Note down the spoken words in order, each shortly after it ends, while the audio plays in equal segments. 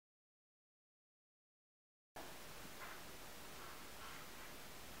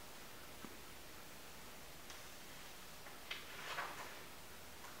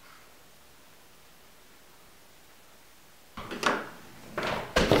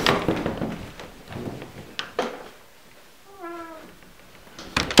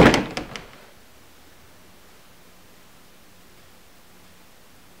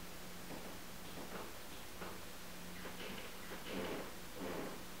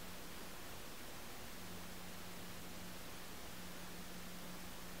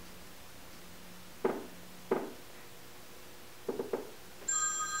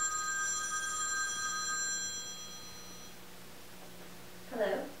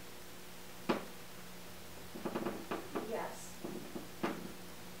Hello? Yes.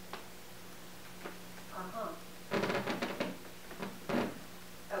 Uh-huh.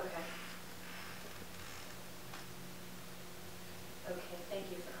 Okay. Okay, thank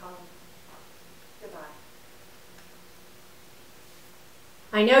you for calling. Goodbye.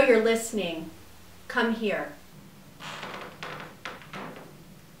 I know you're listening. Come here.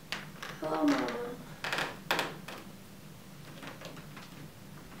 Hello, Mama.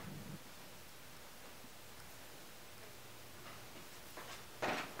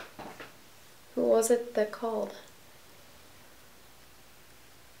 Who was it that called?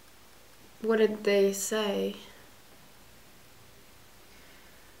 What did they say?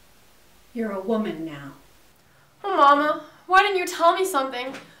 You're a woman now. Oh, Mama, why didn't you tell me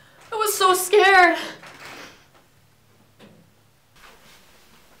something? I was so scared.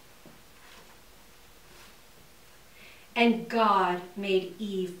 And God made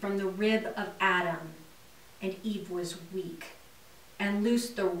Eve from the rib of Adam, and Eve was weak, and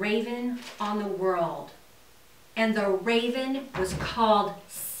loosed the raven on the world. And the raven was called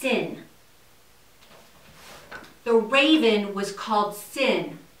Sin. The raven was called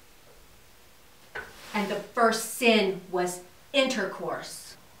Sin. And the first sin was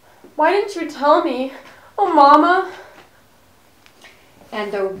intercourse. Why didn't you tell me? Oh, Mama.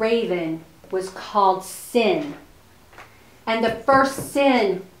 And the raven was called Sin. And the first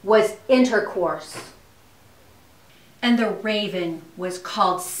sin was intercourse. And the raven was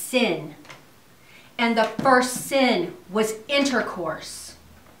called Sin. And the first sin was intercourse.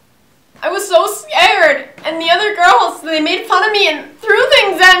 I was so scared. And the other girls, they made fun of me and threw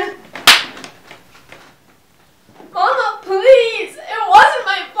things and... Mama, please. It wasn't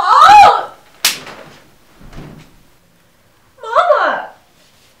my fault. Mama.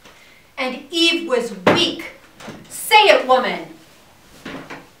 And Eve was weak. Say it, woman.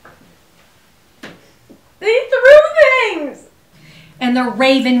 They threw things. And the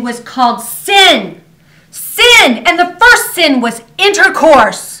raven was called Sin. Sin! And the first sin was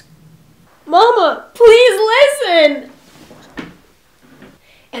intercourse. Mama, please listen.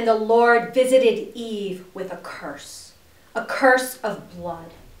 And the Lord visited Eve with a curse of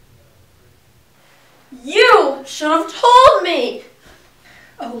blood. You should have told me.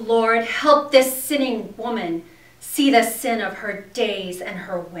 Oh Lord, help this sinning woman see the sin of her days and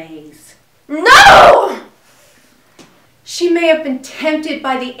her ways. No! She may have been tempted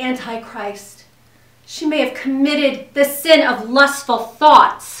by the Antichrist. She may have committed the sin of lustful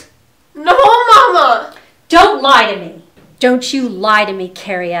thoughts. No, Mama! Don't lie to me. Don't you lie to me,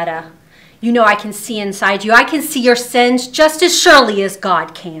 Carrie. You know I can see inside you. I can see your sins just as surely as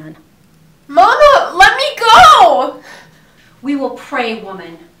God can. Mama, let me go! We will pray,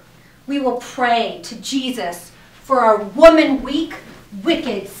 woman. We will pray to Jesus for our woman-weak,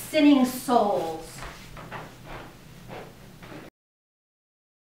 wicked, sinning souls.